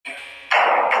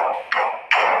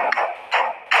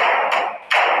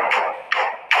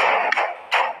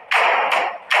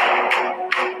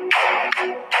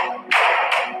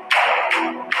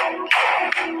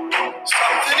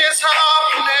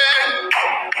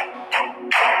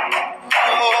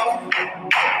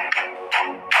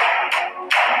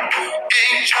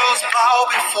bow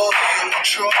before your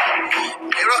throne.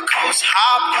 Miracles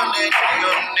happen in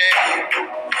your name.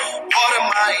 What a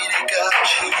mighty God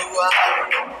you are.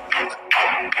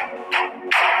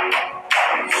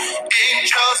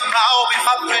 Angels bow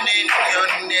before in your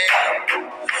name.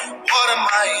 What a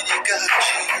mighty God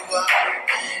you are.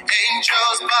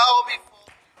 Angels bow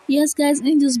before. Yes, guys,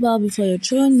 angels bow before your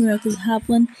throne. Miracles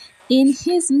happen in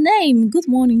His name. Good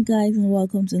morning, guys, and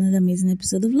welcome to another amazing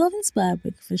episode of Love Inspired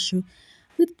Breakfast Show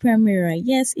with Premiera.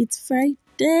 Yes, it's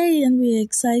Friday, and we're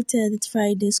excited. It's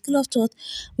Friday. School of Thought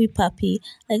with Papi.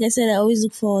 Like I said, I always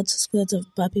look forward to School of Thought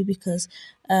with Papi because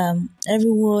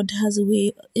every word has a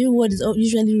way. Every word is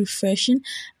usually refreshing,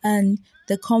 and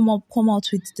they come out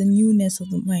with the newness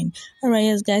of the mind. All right,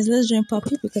 yes, guys, let's join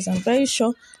Papi because I'm very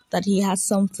sure that he has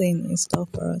something in store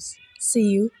for us. See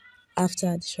you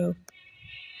after the show.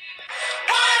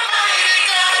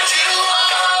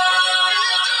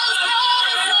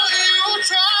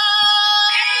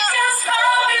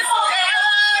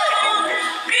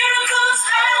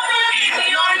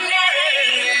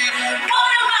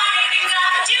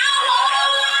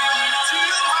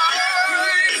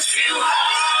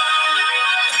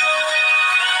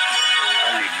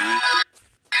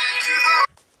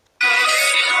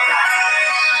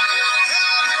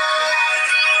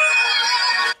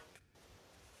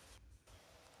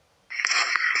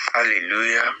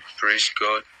 Hallelujah. Praise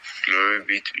God. Glory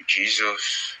be to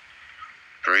Jesus.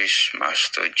 Praise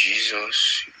Master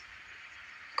Jesus.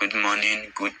 Good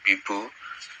morning, good people.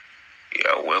 You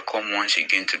are welcome once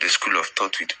again to the School of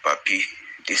Thought with Papi.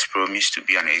 This promised to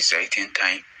be an exciting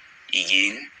time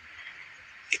again.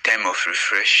 A time of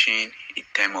refreshing, a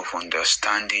time of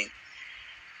understanding,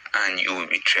 and you will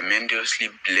be tremendously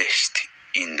blessed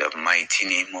in the mighty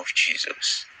name of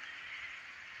Jesus.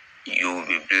 You will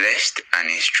be blessed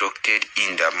and instructed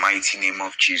in the mighty name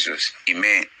of Jesus.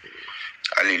 Amen.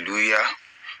 Hallelujah.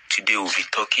 Today we'll be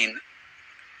talking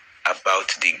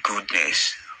about the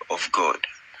goodness of God.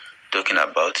 Talking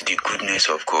about the goodness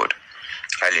of God.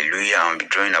 Hallelujah. And we'll be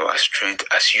drawing our strength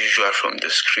as usual from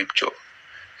the scripture.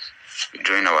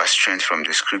 Drawing our strength from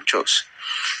the scriptures.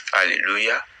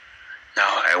 Hallelujah.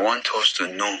 Now I want us to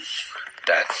know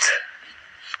that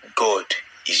God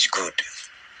is good.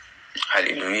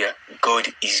 Hallelujah. God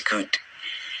is good.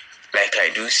 Like I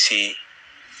do say,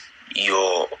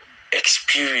 your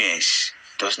experience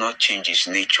does not change His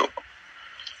nature.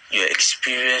 Your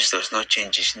experience does not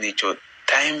change His nature.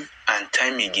 Time and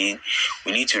time again,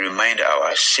 we need to remind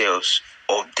ourselves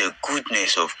of the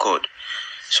goodness of God.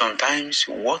 Sometimes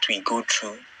what we go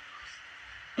through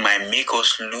might make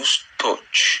us lose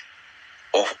touch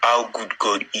of how good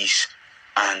God is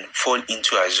and fall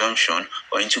into assumption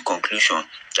or into conclusion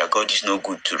that God is not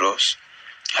good to us.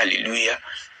 Hallelujah.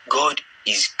 God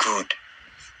is good.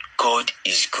 God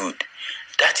is good.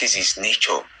 That is His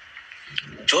nature.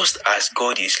 Just as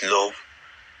God is love,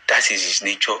 that is His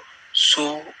nature,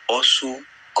 so also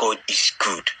God is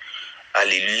good.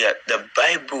 Hallelujah. The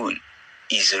Bible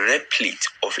is replete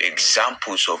of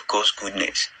examples of God's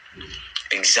goodness.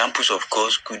 Examples of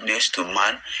God's goodness to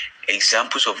man,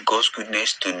 examples of God's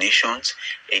goodness to nations,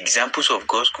 examples of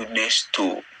God's goodness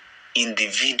to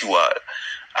individual.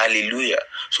 Hallelujah.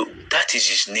 So that is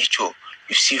His nature.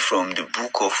 You see from the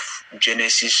book of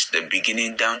Genesis, the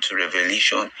beginning down to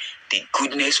Revelation, the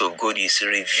goodness of God is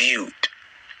revealed.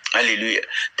 Hallelujah.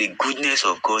 The goodness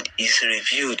of God is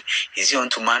revealed. Is He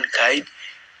unto mankind?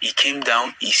 He came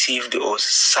down, He saved us.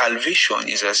 Salvation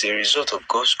is as a result of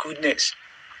God's goodness.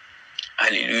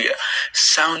 Hallelujah.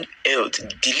 Sound health,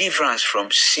 deliverance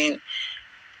from sin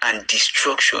and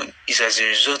destruction is as a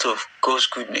result of God's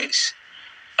goodness.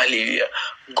 Hallelujah.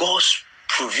 God's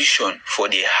provision for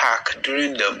the ark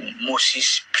during the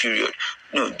Moses period,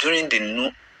 during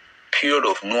the period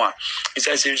of Noah, is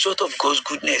as a result of God's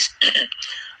goodness.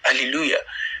 Hallelujah.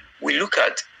 We look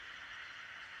at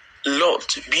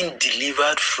Lot being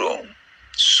delivered from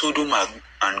Sodom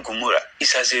and Gomorrah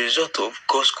is as a result of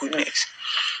God's goodness.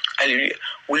 Hallelujah.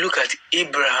 We look at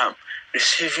Abraham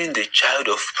receiving the child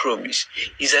of promise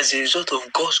is as a result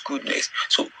of God's goodness.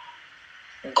 So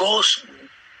God's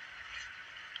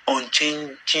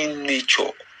unchanging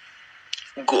nature,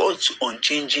 God's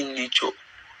unchanging nature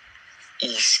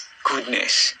is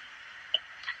goodness.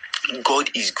 God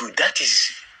is good. That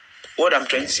is what I'm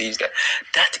trying to say, is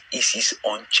that is His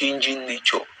unchanging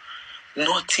nature.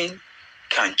 Nothing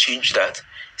can change that.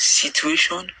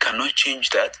 Situation cannot change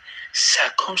that.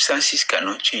 Circumstances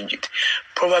cannot change it.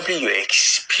 Probably your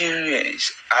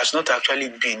experience has not actually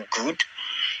been good.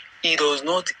 It does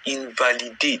not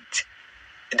invalidate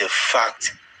the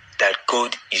fact that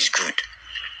God is good.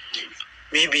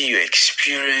 Maybe you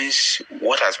experience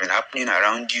what has been happening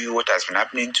around you, what has been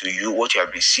happening to you, what you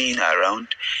have been seeing around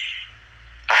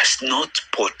has not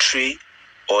portrayed,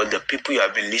 or the people you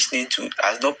have been listening to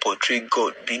has not portrayed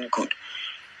God being good.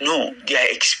 No,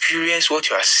 their experience, what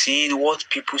you are seeing, what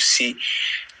people say,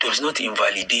 does not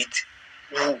invalidate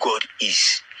who God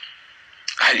is.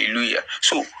 Hallelujah.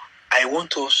 So I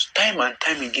want us, time and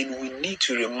time again, we need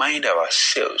to remind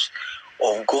ourselves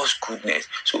of God's goodness.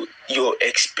 So your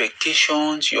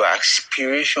expectations, your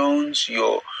aspirations,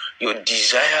 your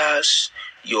desires,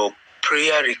 your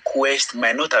prayer requests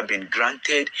might not have been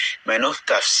granted, might not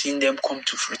have seen them come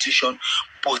to fruition,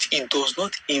 but it does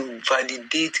not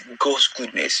invalidate God's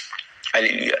goodness.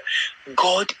 Hallelujah.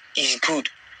 God is good.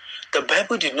 The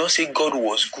Bible did not say God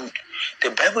was good. The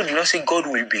Bible did not say God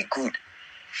will be good.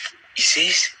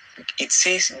 It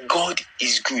says God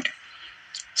is good.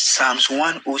 Psalms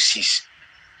 106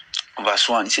 verse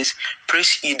 1, it says,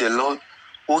 praise ye the Lord,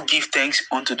 O give thanks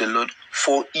unto the Lord,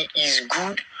 for he is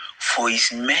good, for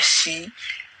his mercy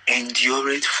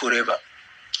endureth forever.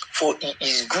 For he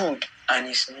is good, and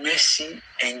his mercy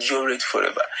endureth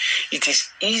forever. It is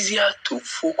easier to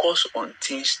focus on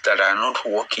things that are not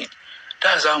working.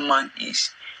 That's how man is.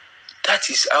 That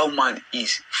is how man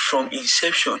is. From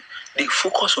inception, they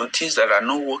focus on things that are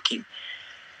not working.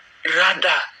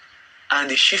 And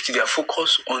they shift their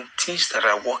focus on things that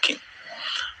are working.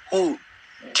 Oh,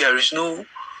 there is no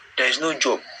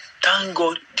job. Thank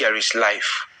God there is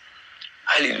life.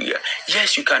 Hallelujah.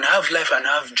 Yes, you can have life and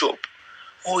have job.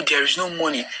 Oh, there is no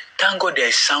money. Thank God there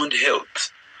is sound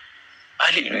health.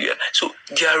 Hallelujah. So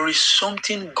there is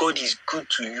something God is good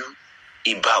to you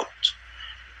about.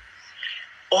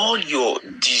 All your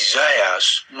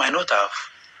desires might not have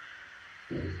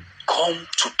come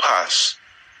to pass.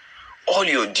 All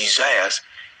your desires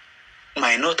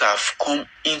might not have come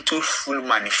into full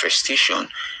manifestation,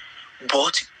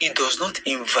 but it does not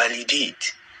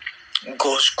invalidate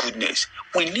God's goodness.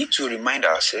 We need to remind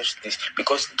ourselves this,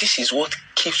 because this is what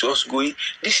keeps us going.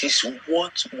 This is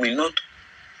what will not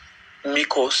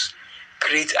make us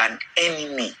create an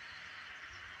enemy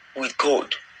with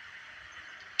God.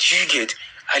 Do you get?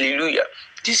 Hallelujah.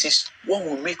 This is what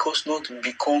will make us not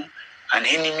become an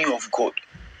enemy of God.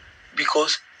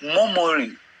 Because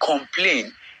murmuring,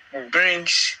 complaint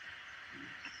brings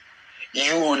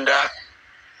you under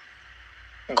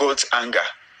God's anger.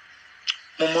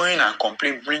 Murmuring and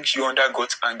complaint brings you under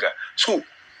God's anger. So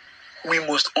we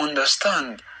must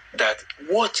understand that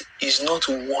what is not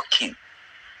working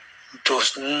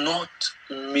does not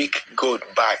make God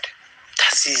bad.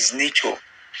 That's his nature.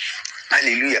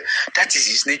 Hallelujah. That is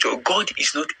his nature. God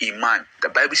is not a man. The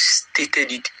Bible stated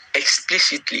it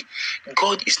explicitly.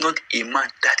 God is not a man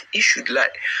that he should lie.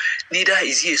 Neither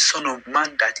is he a son of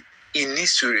man that he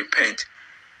needs to repent.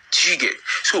 Do you get?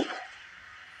 So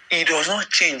he does not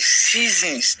change.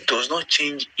 Seasons does not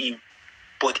change him,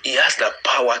 but he has the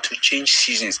power to change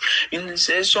seasons. You know,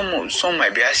 some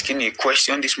might be asking a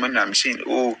question this morning. I'm saying,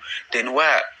 oh, then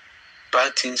why are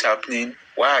bad things happening?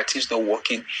 Why are things not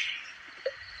working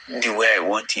the way I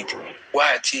want it?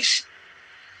 Why are things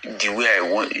the way I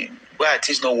want it? Why are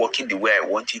things not working the way I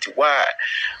want it? Why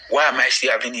am I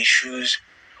still having issues?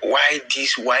 Why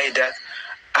this? Why that?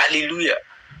 Hallelujah.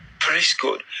 Praise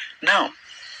God. Now,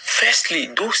 firstly,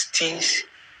 those things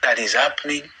that is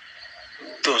happening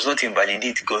does not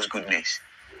invalidate God's goodness.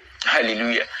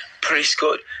 Hallelujah. Praise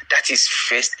God. That is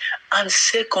first. And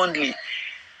secondly,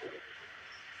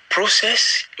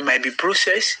 process. It might be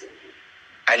process.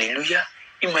 Hallelujah.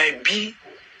 It might be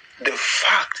the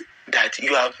fact that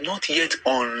you have not yet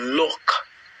unlocked.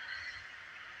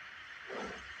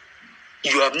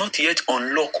 You have not yet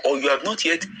unlocked, or you have not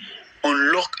yet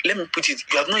unlocked. Let me put it.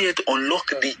 You have not yet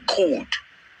unlocked the code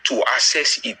to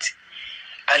access it.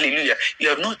 Hallelujah. You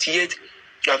have not yet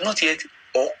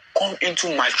or come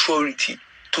into maturity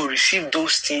to receive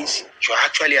those things you're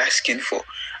actually asking for.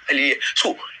 Hallelujah.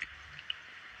 So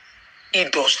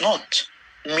it does not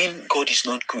mean God is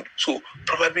not good. So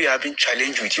probably you're having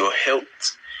challenge with your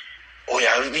health, or you're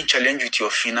having challenge with your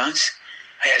finance,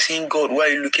 and you're saying, God, why are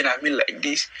you looking at me like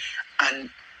this? And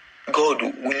God,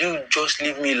 will you just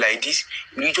leave me like this?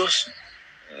 Will you just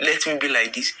let me be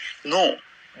like this? No,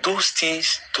 those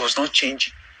things does not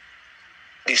change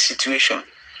the situation.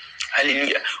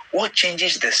 Hallelujah. What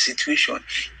changes the situation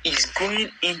is going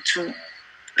into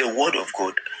the Word of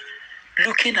God,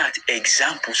 looking at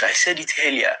examples. I said it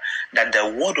earlier that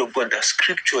the Word of God, the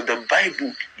Scripture, the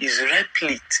Bible is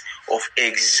replete of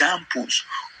examples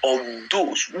of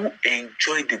those who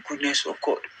enjoy the goodness of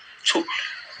God. So,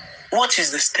 what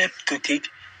is the step to take?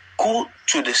 Go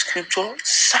to the Scripture,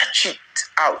 search it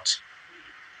out.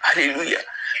 Hallelujah.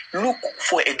 Look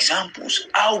for examples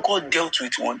how God dealt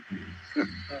with one.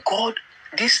 God,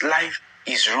 this life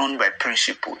is run by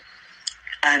principle.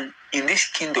 And in this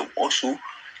kingdom also,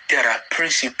 there are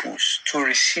principles to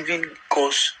receiving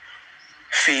God's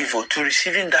favor, to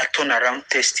receiving that turnaround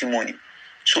testimony.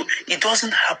 So it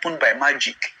doesn't happen by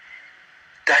magic.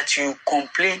 That you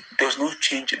complain does not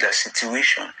change the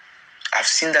situation. I've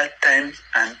seen that time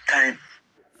and time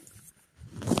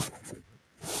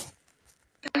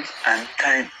and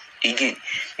time again.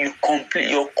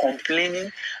 Your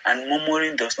complaining and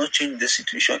murmuring does not change the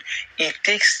situation. It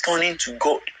takes turning to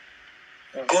God,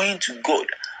 going to God,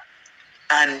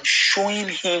 and showing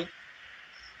Him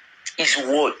His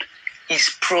word, His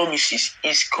promises,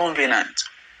 His covenant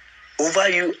over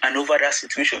you and over that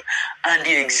situation. And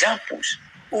the examples,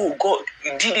 oh God,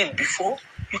 you did it before,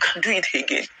 you can do it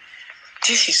again.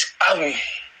 This is how we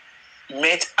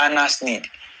met Anna's need.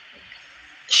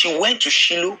 She went to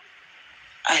Shiloh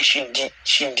and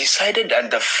she decided that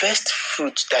the first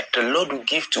fruit that the Lord will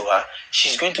give to her,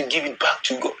 she's going to give it back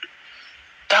to God.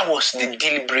 That was the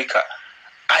deal breaker.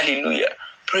 Hallelujah.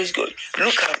 Praise God.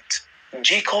 Look at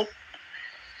Jacob.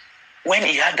 When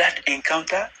he had that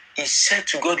encounter, he said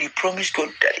to God, he promised God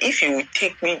that if you will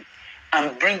take me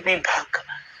and bring me back,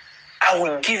 I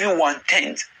will give you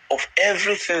 1/10 of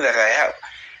everything that I have.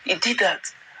 He did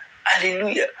that.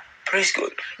 Hallelujah. Praise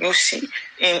God. You see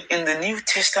in the New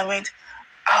Testament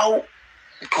how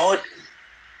God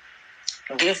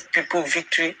gave people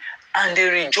victory and they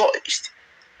rejoiced.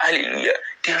 Hallelujah.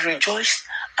 They rejoiced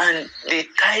and they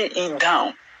tied it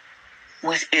down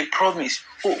with a promise.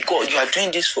 Oh God, you are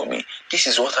doing this for me. This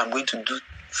is what I'm going to do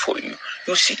for you.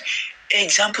 You see,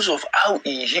 examples of how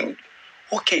He healed.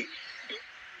 Okay,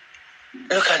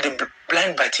 look at the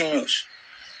blind Bartimaeus.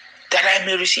 That I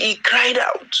may receive. He cried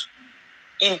out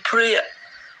in prayer,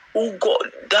 oh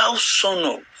God, thou son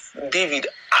of David,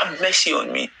 have mercy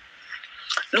on me.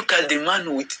 Look at the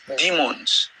man with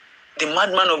demons, the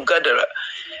madman of Gadara.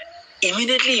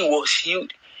 Immediately he was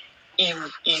healed.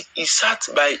 He sat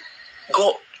by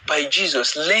God, by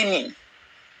Jesus, learning.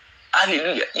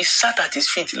 Hallelujah. He sat at His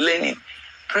feet learning.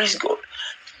 Praise God.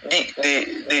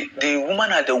 The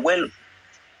woman at the well,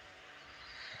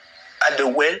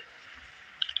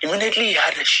 immediately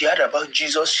she heard about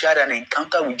Jesus. She had an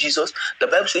encounter with Jesus. The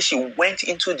Bible says she went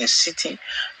into the city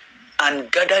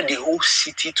and gathered the whole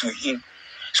city to Him.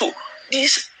 So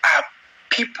these are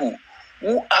people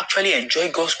who actually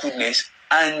enjoy God's goodness,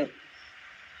 and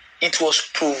it was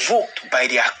provoked by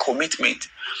their commitment.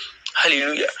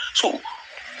 Hallelujah. So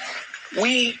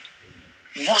we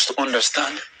must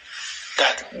understand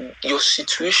that your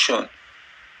situation,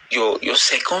 your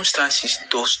circumstances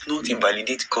does not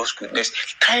invalidate God's goodness.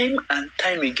 Time and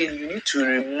time again, you need to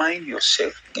remind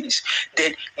yourself this.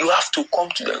 Then you have to come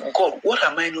to the God, what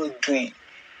am I not doing?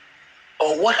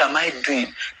 Or what am I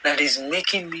doing that is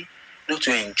making me not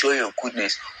to enjoy your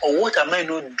goodness? Or what am I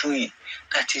not doing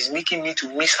that is making me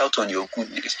to miss out on your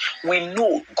goodness? We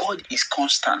know God is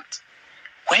constant.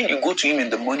 When you go to Him in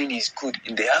the morning, He's good.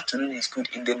 In the afternoon, He's good.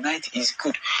 In the night, He's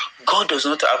good. God does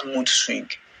not have mood swing.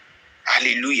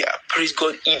 Hallelujah. Praise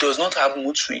God. He does not have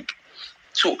mood swing.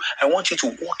 So I want you to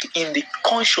walk in the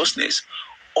consciousness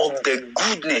of the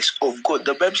goodness of God.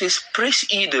 The Bible says, praise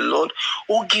ye the Lord,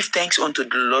 or give thanks unto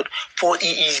the Lord, for He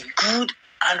is good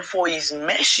and for His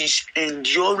mercies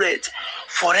endureth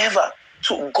forever.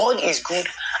 So God is good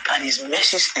and His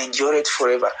mercies endureth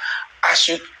forever. As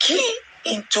you key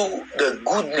into the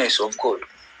goodness of God,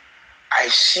 I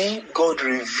see God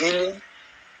revealing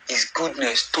His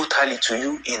goodness totally to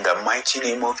you in the mighty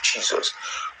name of Jesus.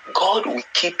 God will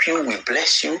keep you, will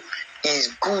bless you. His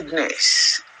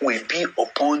goodness will be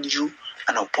upon you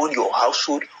and upon your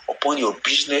household, upon your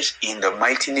business in the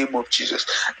mighty name of Jesus.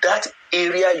 That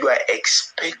area you are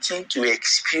expecting to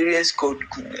experience God's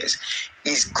goodness,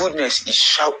 His goodness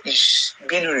is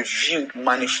being revealed,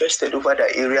 manifested over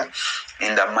that area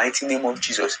in the mighty name of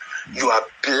Jesus. You are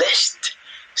blessed.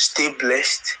 Stay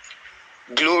blessed.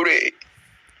 Glory.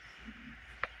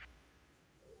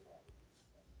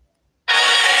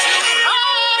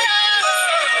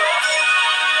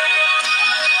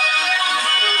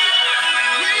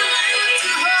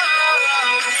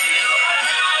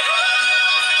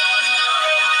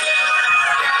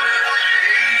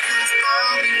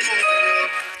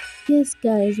 Yes,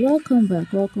 guys, welcome back.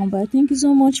 Thank you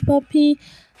so much, Papi.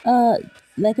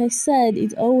 Like I said,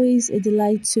 it's always a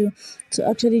delight to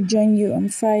actually join you on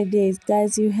Fridays,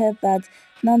 guys. You heard that.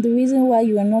 Now, the reason why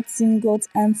you are not seeing God's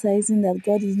answer isn't that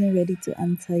God isn't ready to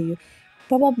answer you.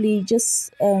 Probably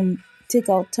just take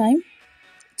out time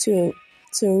to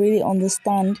really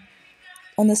understand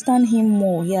understand him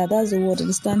more. Yeah, that's the word,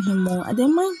 understand him more. And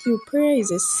then mind you, prayer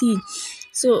is a seed.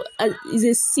 So it's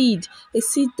a seed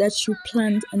that you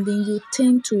plant and then you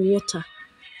tend to water,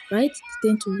 right? You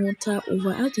tend to water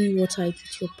over. How do you water it?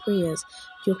 With your prayers,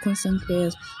 your constant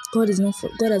prayers. God has not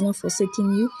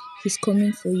forsaken you. He's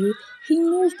coming for you. He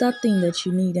knows that thing that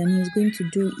you need, and he's going to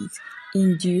do it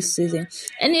in due season.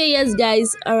 Anyway, yes,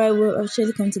 guys. All right, we'll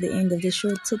actually come to the end of the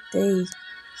show today.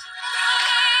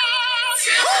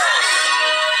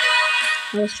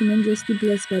 I was tremendously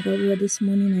blessed by that word this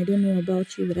morning. I don't know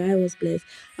about you, but I was blessed.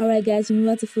 Alright, guys,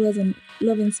 remember to follow us on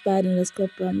Love Inspired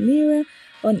 _Pramira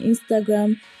on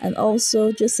Instagram, and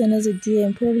also just send us a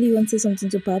DM. Probably you want to say something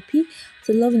to Papi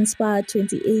to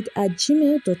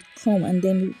loveinspired28@gmail.com, and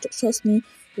then trust me,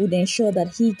 would ensure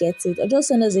that he gets it. Or just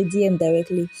send us a DM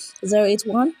directly.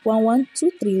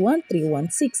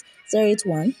 081-1123-1316.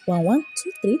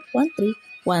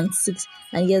 081-1123-1316.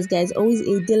 And yes, guys, always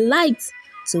a delight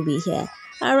to be here.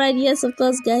 Alright, yes, of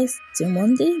course, guys. Till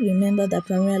Monday, remember that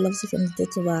Pramira loves you from the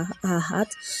depth of our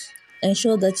heart.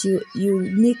 Ensure that you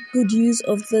make good use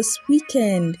of this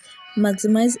weekend.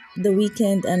 Maximize the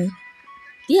weekend and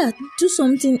do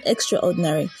something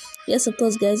extraordinary. Yes, of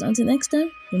course, guys. Until next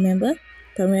time, remember,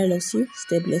 Pramira loves you.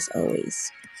 Stay blessed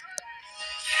always.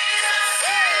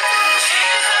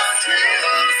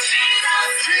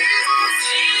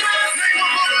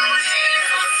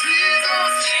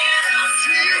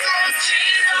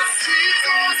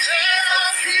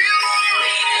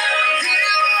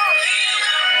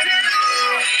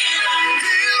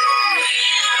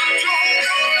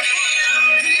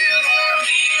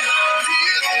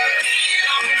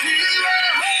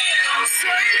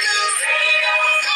 Savior.